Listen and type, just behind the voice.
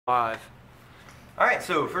Live. All right,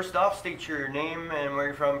 so first off, state your name and where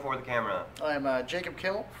you're from for the camera. I'm Jacob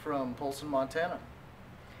Kimmel from Polson, Montana.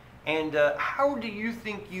 And how do you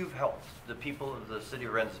think you've helped the people of the city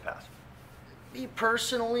of Aransas Pass? Me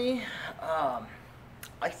personally,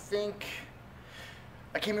 I think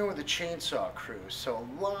I came in with a chainsaw crew, so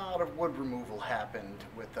a lot of wood removal happened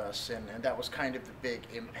with us, and that was kind of the big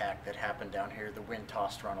impact that happened down here. The wind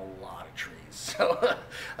tossed around a lot of trees, so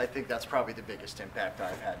I think that's probably the biggest impact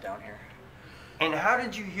I've had down here. And how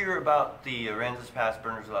did you hear about the Aransas Pass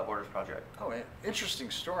Burners Without Borders project? Oh,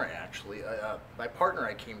 interesting story, actually. My partner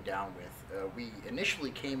I came down with, we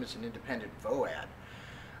initially came as an independent VOAD,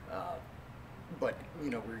 but, you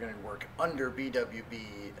know, we were going to work under BWB,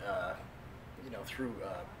 you know, through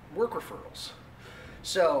work referrals.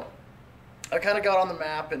 So I kind of got on the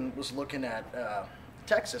map and was looking at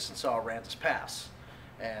Texas and saw Aransas Pass.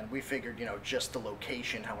 And we figured, you know, just the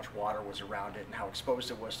location, how much water was around it, and how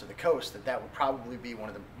exposed it was to the coast, that would probably be one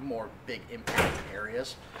of the more big impacted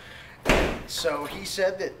areas. So he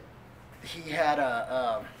said that he had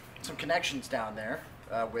some connections down there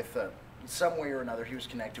with some way or another. He was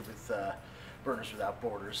connected with Burners Without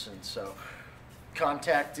Borders, and so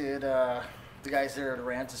contacted the guys there at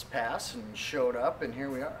Aransas Pass and showed up, and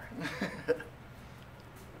here we are.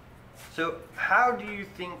 So how do you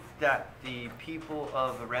think that the people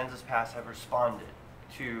of Aransas Pass have responded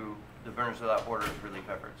to the Burners Without Borders relief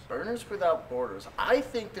efforts? Burners Without Borders, I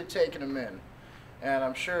think they're taking them in. And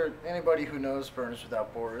I'm sure anybody who knows Burners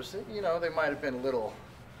Without Borders, you know, they might have been a little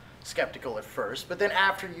skeptical at first, but then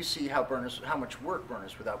after you see how much work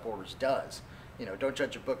Burners Without Borders does, you know, don't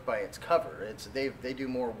judge a book by its cover. They do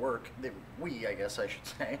more work. We, I guess I should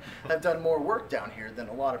say, have done more work down here than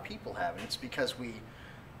a lot of people have, and it's because we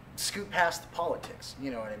scoot past the politics.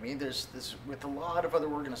 You know what I mean? There's this with a lot of other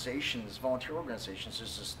organizations, volunteer organizations.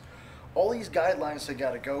 There's just all these guidelines they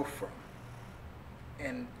got to go from,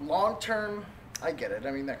 and long term, I get it.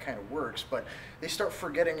 I mean, that kind of works, but they start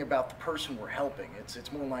forgetting about the person we're helping.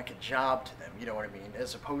 It's more like a job to them. You know what I mean?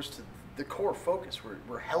 As opposed to the core focus.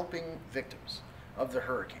 We're helping victims of the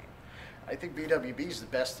hurricane. I think BWB is the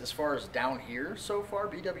best as far as down here so far.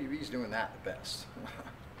 BWB is doing that the best.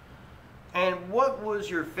 And what was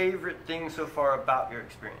your favorite thing so far about your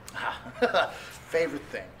experience? Favorite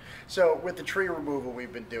thing. So with the tree removal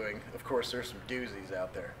we've been doing, of course, there's some doozies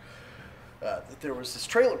out there. There was this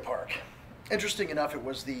trailer park. Interesting enough, it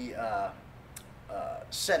was the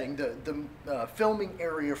setting, the filming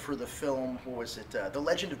area for the film. What was it? The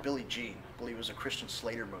Legend of Billie Jean. I believe it was a Christian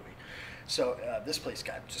Slater movie. So this place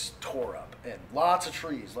got just tore up, and lots of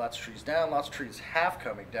trees down, lots of trees half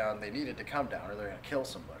coming down. They needed to come down or they're going to kill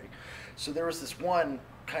somebody. So there was this one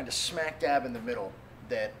kind of smack dab in the middle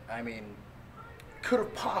that, I mean, could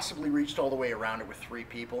have possibly reached all the way around it with 3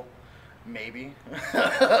 people, maybe.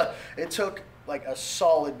 It took like a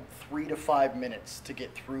solid 3 to 5 minutes to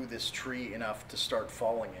get through this tree enough to start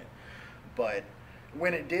falling it. But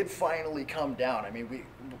when it did finally come down, I mean, we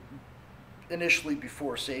initially,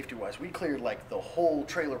 before safety-wise, we cleared like the whole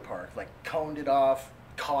trailer park, like coned it off,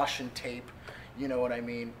 caution tape. You know what I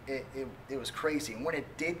mean? It was crazy. And when it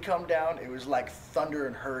did come down, it was like thunder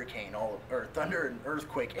and hurricane, or thunder and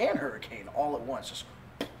earthquake and hurricane all at once. Just,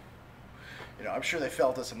 you know, I'm sure they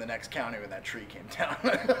felt us in the next county when that tree came down.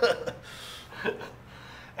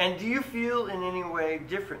 And do you feel in any way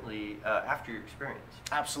differently after your experience?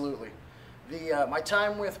 Absolutely. My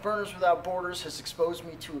time with Burners Without Borders has exposed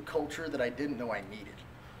me to a culture that I didn't know I needed.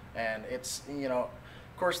 And it's, you know,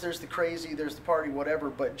 of course there's the crazy, there's the party, whatever,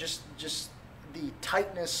 but just the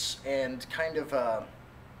tightness and kind of,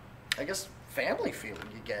 I guess, family feeling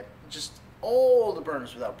you get. Just all the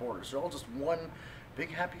Burners Without Borders. They're all just one big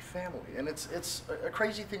happy family. And it's a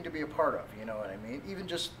crazy thing to be a part of, you know what I mean? Even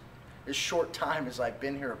just as short time as I've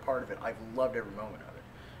been here a part of it, I've loved every moment of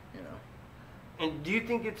it, you know. And do you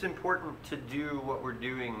think it's important to do what we're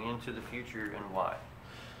doing into the future, and why?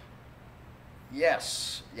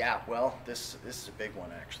 Yes. Yeah, well, this is a big one,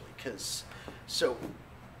 actually, because, so,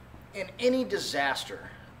 in any disaster,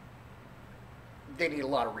 they need a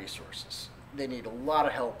lot of resources. They need a lot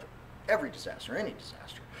of help. Every disaster, any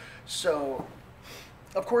disaster. So,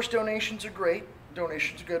 of course, donations are great.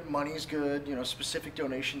 Donations are good. Money's good. You know, specific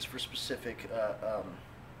donations for specific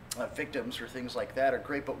victims or things like that are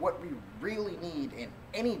great. But what we really need in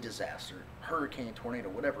any disaster, hurricane, tornado,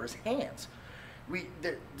 whatever, is hands.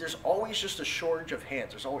 There's always just a shortage of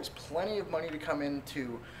hands. There's always plenty of money to come in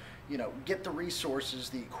to, you know, get the resources,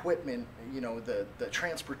 the equipment, you know, the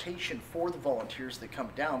transportation for the volunteers that come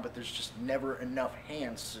down, but there's just never enough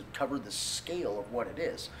hands to cover the scale of what it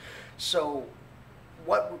is. So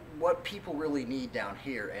what people really need down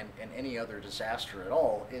here and any other disaster at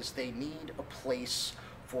all is they need a place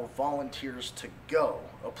for volunteers to go,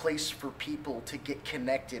 a place for people to get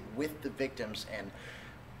connected with the victims and,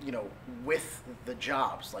 you know, with the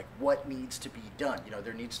jobs, like what needs to be done. You know,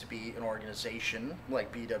 there needs to be an organization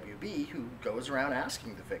like BWB who goes around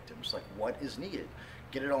asking the victims, like, what is needed.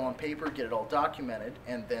 Get it all on paper, get it all documented,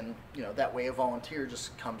 and then, you know, that way a volunteer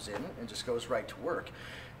just comes in and just goes right to work.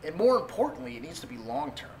 And more importantly, it needs to be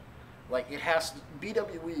long-term. Like, it has to,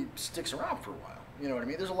 BWE sticks around for a while. You know what I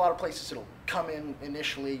mean? There's a lot of places that'll come in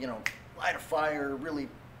initially, you know, light a fire, really,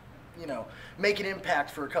 you know, make an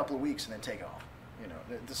impact for a couple of weeks and then take off. You know,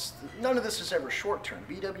 none of this is ever short-term.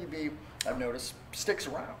 BWB, I've noticed, sticks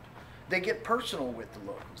around. They get personal with the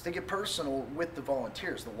locals. They get personal with the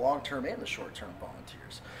volunteers, the long-term and the short-term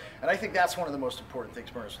volunteers. And I think that's one of the most important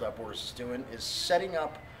things Burners Without Borders is doing, is setting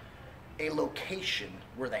up a location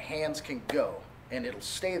where the hands can go, and it'll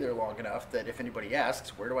stay there long enough that if anybody asks,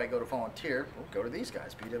 where do I go to volunteer? Well, go to these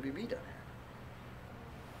guys, BWB down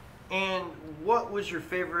here. And what was your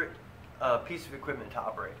favorite piece of equipment to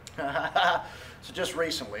operate? So just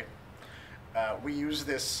recently, we used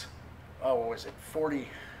this, what was it,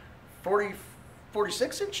 46-inch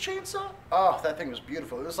chainsaw? Oh, that thing was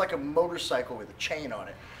beautiful. It was like a motorcycle with a chain on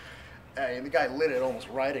it. And the guy lit it almost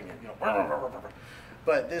riding it, you know.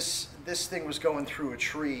 But this thing was going through a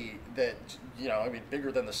tree that, you know, I mean,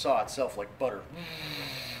 bigger than the saw itself, like butter.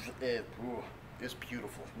 It's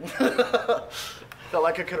beautiful. Felt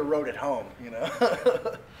like I could have rode it home, you know.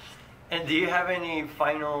 And do you have any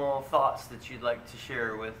final thoughts that you'd like to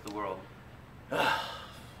share with the world?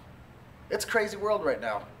 It's a crazy world right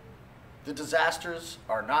now. The disasters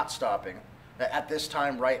are not stopping. At this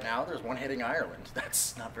time right now, there's one hitting Ireland.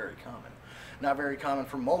 That's not very common. Not very common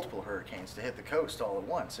for multiple hurricanes to hit the coast all at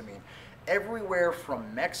once. I mean, everywhere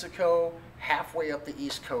from Mexico halfway up the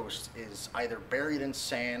East Coast is either buried in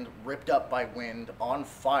sand, ripped up by wind, on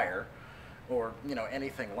fire, or, you know,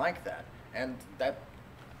 anything like that. And that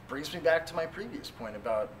brings me back to my previous point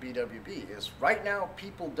about BWB, is right now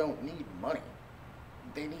people don't need money.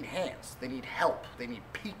 They need hands. They need help. They need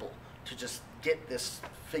people to just get this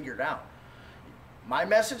figured out. My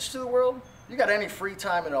message to the world, you got any free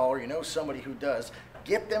time at all, or you know somebody who does,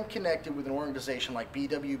 get them connected with an organization like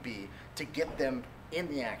BWB to get them in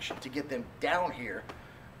the action, to get them down here,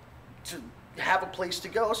 to have a place to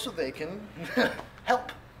go so they can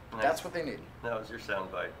help. Nice. That's what they need. That was your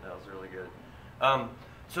soundbite. That was really good.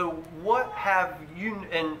 So what have you,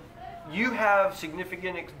 and you have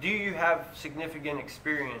significant, do you have significant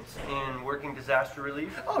experience in working disaster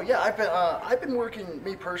relief? Oh yeah, I've been working,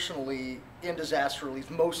 me personally, in disaster relief,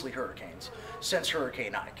 mostly hurricanes, since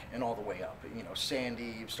Hurricane Ike and all the way up. You know,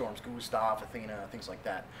 Sandy, storms Gustav, Athena, things like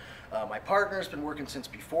that. My partner's been working since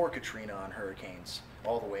before Katrina on hurricanes,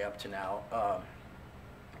 all the way up to now.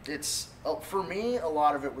 It's, for me, a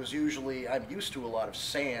lot of it was usually, I'm used to a lot of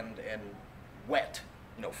sand and wet,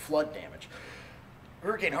 you know, flood damage.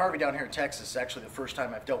 Hurricane Harvey down here in Texas is actually the first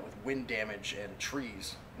time I've dealt with wind damage and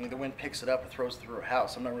trees. I mean, the wind picks it up and throws it through a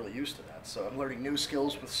house. I'm not really used to that, so I'm learning new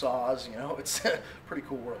skills with saws, you know. It's a pretty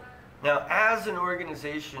cool world. Now, as an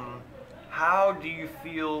organization, how do you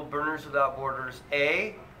feel Burners Without Borders,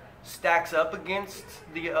 A, stacks up against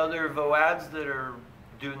the other VOADs that are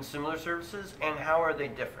doing similar services, and how are they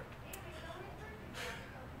different?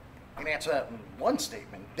 I can answer that in one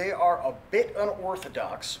statement. They are a bit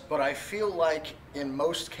unorthodox, but I feel like in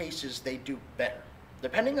most cases they do better.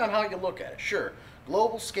 Depending on how you look at it, sure.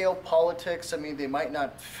 Global scale politics, I mean, they might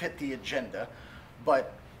not fit the agenda,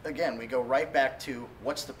 but again, we go right back to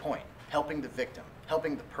what's the point? Helping the victim,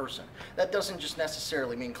 helping the person. That doesn't just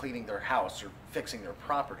necessarily mean cleaning their house or fixing their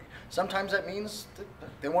property. Sometimes that means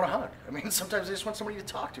they want a hug. I mean, sometimes they just want somebody to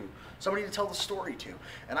talk to, somebody to tell the story to.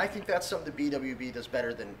 And I think that's something the BWB does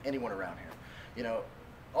better than anyone around here. You know,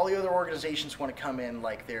 all the other organizations want to come in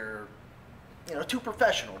like they're, you know, too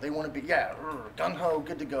professional. They want to be, yeah, gung-ho,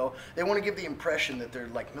 good to go. They want to give the impression that they're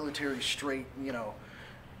like military straight, you know.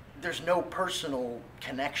 There's no personal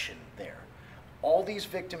connection there. All these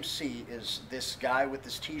victims see is this guy with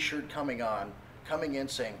this t-shirt coming in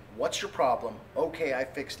saying, what's your problem? Okay, I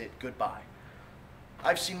fixed it, goodbye.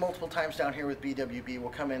 I've seen multiple times down here with BWB, we'll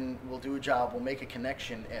come in, we'll do a job, we'll make a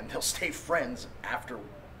connection, and they'll stay friends after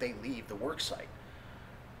they leave the work site.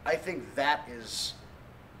 I think that is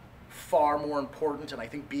far more important, and I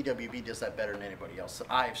think BWB does that better than anybody else that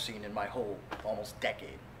I've seen in my whole almost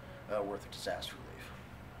decade worth of disaster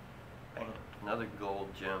relief. Dang, another gold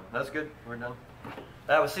gem. That's good. We're done.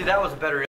 That was a better